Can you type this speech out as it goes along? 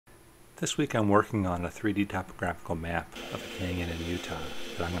This week I'm working on a 3D topographical map of a canyon in Utah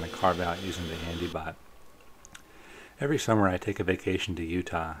that I'm going to carve out using the Handibot. Every summer I take a vacation to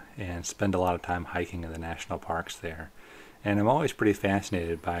Utah and spend a lot of time hiking in the national parks there. And I'm always pretty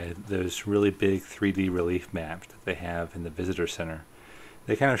fascinated by those really big 3D relief maps that they have in the visitor center.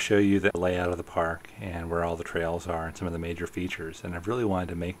 They kind of show you the layout of the park and where all the trails are and some of the major features. And I've really wanted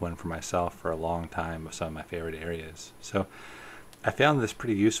to make one for myself for a long time of some of my favorite areas. So I found this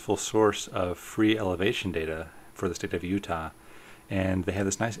pretty useful source of free elevation data for the state of Utah, and they have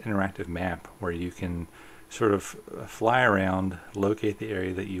this nice interactive map where you can sort of fly around, locate the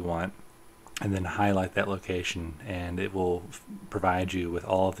area that you want, and then highlight that location, and it will provide you with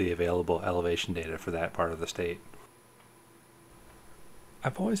all of the available elevation data for that part of the state.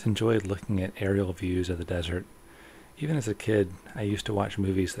 I've always enjoyed looking at aerial views of the desert. Even as a kid, I used to watch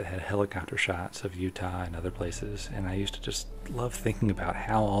movies that had helicopter shots of Utah and other places, and I used to just love thinking about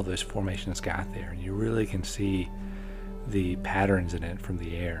how all those formations got there, and you really can see the patterns in it from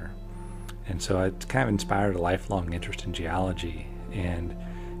the air. And so it's kind of inspired a lifelong interest in geology, and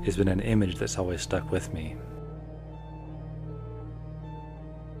has been an image that's always stuck with me.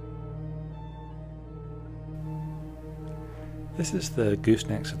 This is the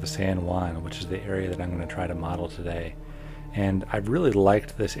goosenecks of the San Juan, which is the area that I'm going to try to model today. And I've really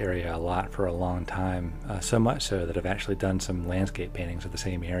liked this area a lot for a long time, so much so that I've actually done some landscape paintings of the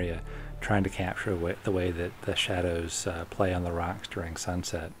same area, trying to capture the way that the shadows play on the rocks during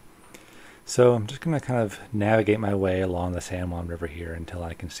sunset. So I'm just going to kind of navigate my way along the San Juan River here until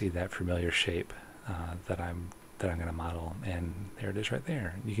I can see that familiar shape that I'm going to model. And there it is right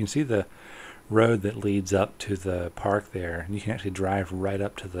there. You can see the road that leads up to the park there, and you can actually drive right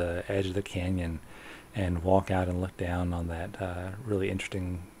up to the edge of the canyon and walk out and look down on that really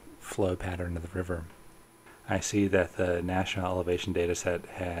interesting flow pattern of the river. I see that the National Elevation Dataset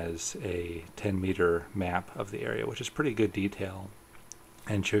has a 10-meter map of the area, which is pretty good detail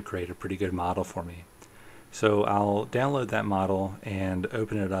and should create a pretty good model for me. So I'll download that model and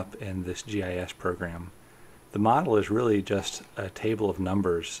open it up in this GIS program. The model is really just a table of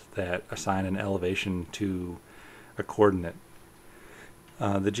numbers that assign an elevation to a coordinate.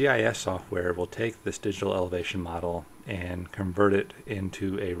 The GIS software will take this digital elevation model and convert it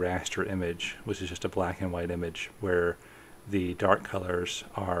into a raster image, which is just a black and white image where the dark colors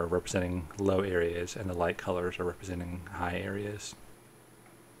are representing low areas and the light colors are representing high areas.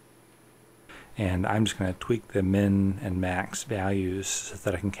 And I'm just going to tweak the min and max values so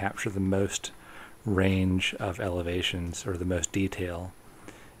that I can capture the most range of elevations or the most detail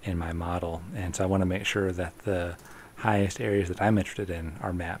in my model. And so I want to make sure that the highest areas that I'm interested in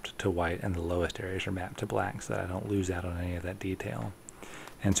are mapped to white and the lowest areas are mapped to black so that I don't lose out on any of that detail.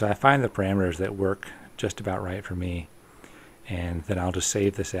 And so I find the parameters that work just about right for me, and then I'll just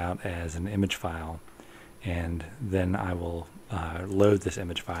save this out as an image file, and then I will load this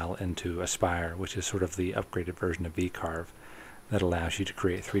image file into Aspire, which is sort of the upgraded version of vCarve that allows you to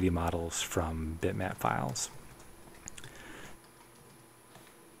create 3D models from Bitmap files.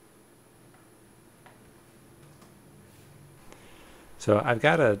 So I've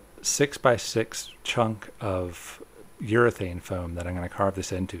got a 6x6 chunk of urethane foam that I'm going to carve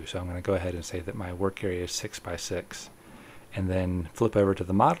this into. So I'm going to go ahead and say that my work area is 6x6, and then flip over to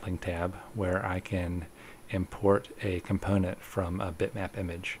the modeling tab where I can import a component from a bitmap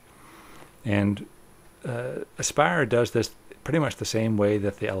image. And Aspire does this pretty much the same way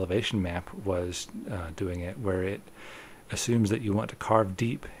that the elevation map was doing it, where it assumes that you want to carve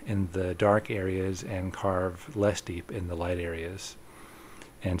deep in the dark areas and carve less deep in the light areas.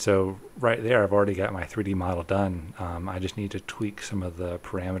 And so right there I've already got my 3D model done. I just need to tweak some of the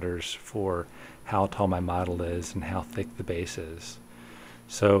parameters for how tall my model is and how thick the base is.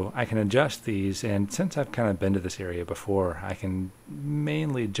 So I can adjust these, and since I've kind of been to this area before, I can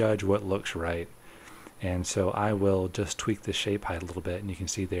mainly judge what looks right. And so I will just tweak the shape height a little bit, and you can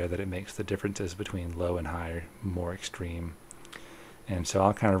see there that it makes the differences between low and high more extreme. And so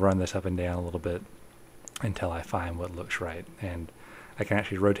I'll kind of run this up and down a little bit until I find what looks right. And I can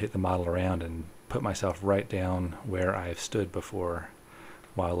actually rotate the model around and put myself right down where I've stood before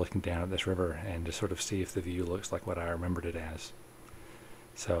while looking down at this river, and just sort of see if the view looks like what I remembered it as.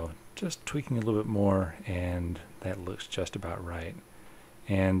 So just tweaking a little bit more, and that looks just about right.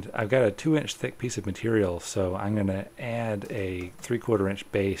 And I've got a 2-inch thick piece of material, so I'm going to add a 3/4 inch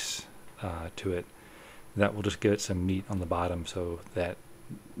base to it. That will just give it some meat on the bottom so that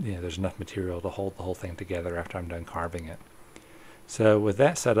there's enough material to hold the whole thing together after I'm done carving it. So with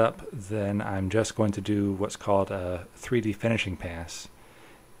that set up, then I'm just going to do what's called a 3D finishing pass.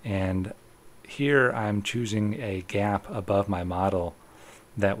 And here I'm choosing a gap above my model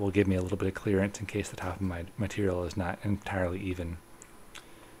that will give me a little bit of clearance in case the top of my material is not entirely even.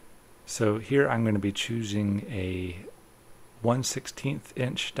 So here I'm going to be choosing a 1/16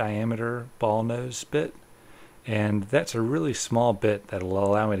 inch diameter ball nose bit, and that's a really small bit that will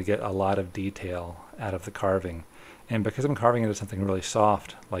allow me to get a lot of detail out of the carving. And because I'm carving into something really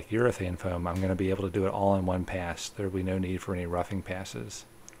soft like urethane foam, I'm going to be able to do it all in one pass. There will be no need for any roughing passes.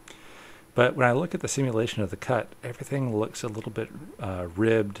 But when I look at the simulation of the cut, everything looks a little bit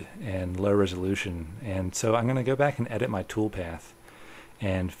ribbed and low resolution. And so I'm going to go back and edit my toolpath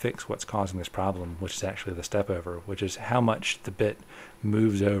and fix what's causing this problem, which is actually the step over, which is how much the bit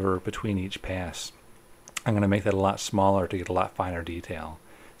moves over between each pass. I'm going to make that a lot smaller to get a lot finer detail.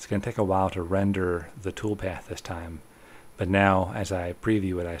 It's going to take a while to render the toolpath this time, but now as I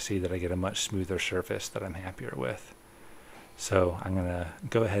preview it, I see that I get a much smoother surface that I'm happier with. So I'm going to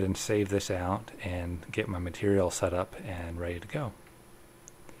go ahead and save this out and get my material set up and ready to go.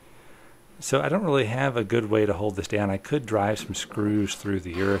 So I don't really have a good way to hold this down. I could drive some screws through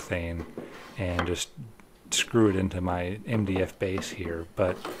the urethane and just screw it into my MDF base here,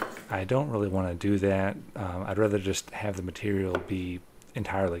 but I don't really want to do that. I'd rather just have the material be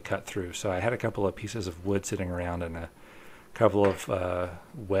entirely cut through. So I had a couple of pieces of wood sitting around and a couple of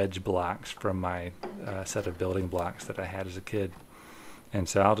wedge blocks from my set of building blocks that I had as a kid. And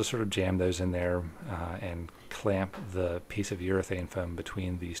so I'll just sort of jam those in there and clamp the piece of urethane foam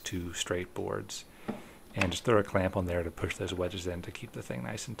between these two straight boards, and just throw a clamp on there to push those wedges in to keep the thing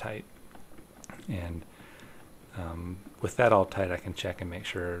nice and tight. And with that all tight, I can check and make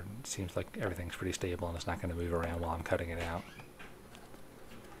sure it seems like everything's pretty stable and it's not going to move around while I'm cutting it out.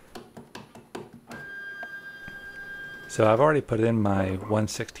 So I've already put in my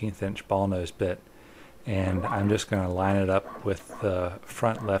 1/16 inch ball nose bit, and I'm just going to line it up with the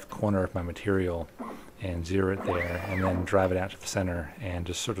front left corner of my material and zero it there, and then drive it out to the center and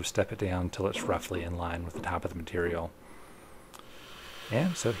just sort of step it down until it's roughly in line with the top of the material.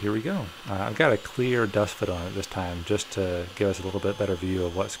 And so here we go. I've got a clear dust foot on it this time just to give us a little bit better view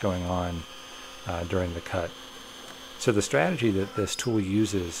of what's going on during the cut. So the strategy that this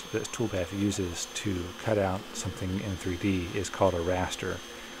toolpath uses to cut out something in 3D is called a raster,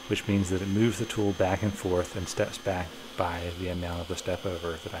 which means that it moves the tool back and forth and steps back by the amount of the step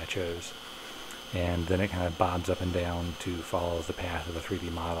over that I chose. And then it kind of bobs up and down to follow the path of a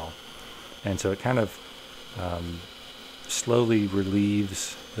 3D model. And so it kind of slowly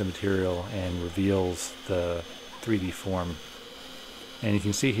relieves the material and reveals the 3D form. And you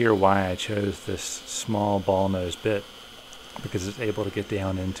can see here why I chose this small ball nose bit, because it's able to get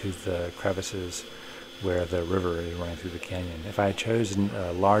down into the crevices where the river is running through the canyon. If I had chosen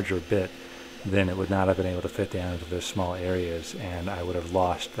a larger bit, then it would not have been able to fit down into those small areas, and I would have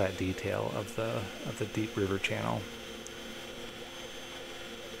lost that detail of the deep river channel.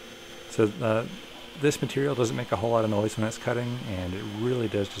 So this material doesn't make a whole lot of noise when it's cutting, and it really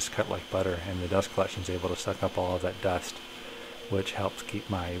does just cut like butter, and the dust collection is able to suck up all of that dust, which helps keep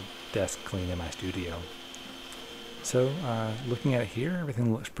my desk clean in my studio. So looking at it here,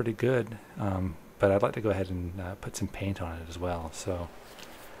 everything looks pretty good, but I'd like to go ahead and put some paint on it as well. So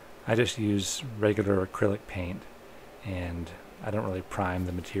I just use regular acrylic paint, and I don't really prime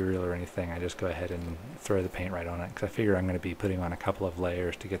the material or anything. I just go ahead and throw the paint right on it, because I figure I'm going to be putting on a couple of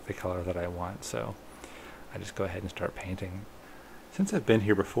layers to get the color that I want. So I just go ahead and start painting. Since I've been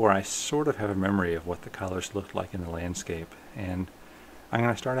here before, I sort of have a memory of what the colors looked like in the landscape, and I'm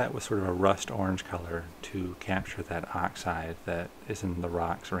going to start out with sort of a rust orange color to capture that oxide that is in the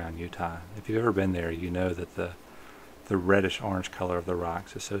rocks around Utah. If you've ever been there, you know that the reddish orange color of the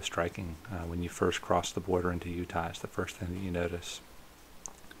rocks is so striking. When you first cross the border into Utah, it's the first thing that you notice.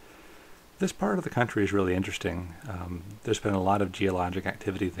 This part of the country is really interesting. There's been a lot of geologic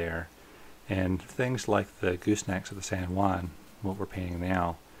activity there, and things like the goosenecks of the San Juan, what we're painting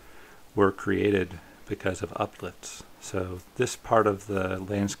now, were created because of uplifts. So this part of the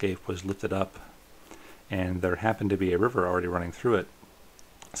landscape was lifted up, and there happened to be a river already running through it.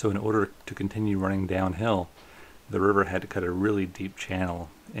 So in order to continue running downhill, the river had to cut a really deep channel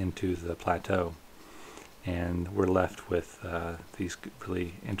into the plateau, and we're left with these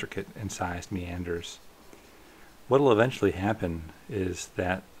really intricate incised meanders. What will eventually happen is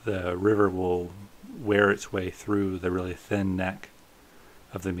that the river will wear its way through the really thin neck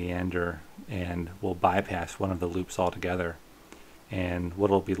of the meander and will bypass one of the loops altogether. And what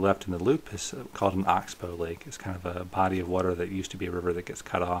will be left in the loop is called an Oxbow Lake. It's kind of a body of water that used to be a river that gets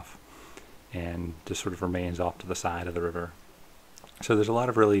cut off and just sort of remains off to the side of the river. So there's a lot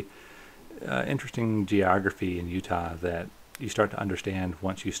of really interesting geography in Utah that you start to understand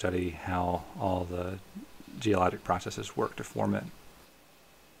once you study how all the geologic processes work to form it.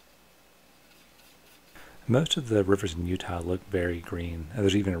 Most of the rivers in Utah look very green.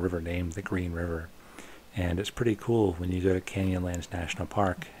 There's even a river named the Green River. And it's pretty cool when you go to Canyonlands National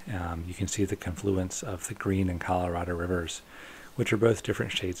Park. You can see the confluence of the Green and Colorado rivers, which are both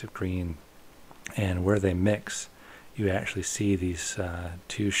different shades of green. And where they mix, you actually see these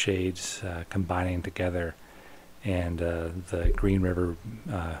two shades combining together, and the Green River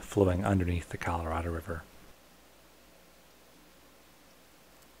flowing underneath the Colorado River.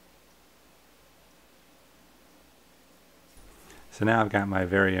 So now I've got my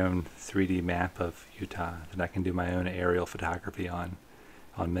very own 3D map of Utah that I can do my own aerial photography on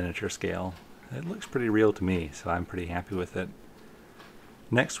miniature scale. It looks pretty real to me, so I'm pretty happy with it.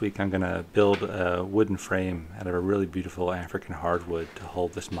 Next week I'm going to build a wooden frame out of a really beautiful African hardwood to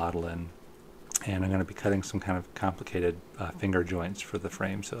hold this model in. And I'm going to be cutting some kind of complicated finger joints for the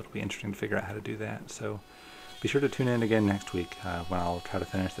frame, so it'll be interesting to figure out how to do that. So be sure to tune in again next week when I'll try to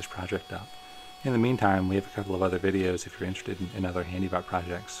finish this project up. In the meantime, we have a couple of other videos if you're interested in other Handibot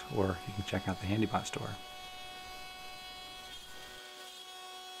projects, or you can check out the Handibot store.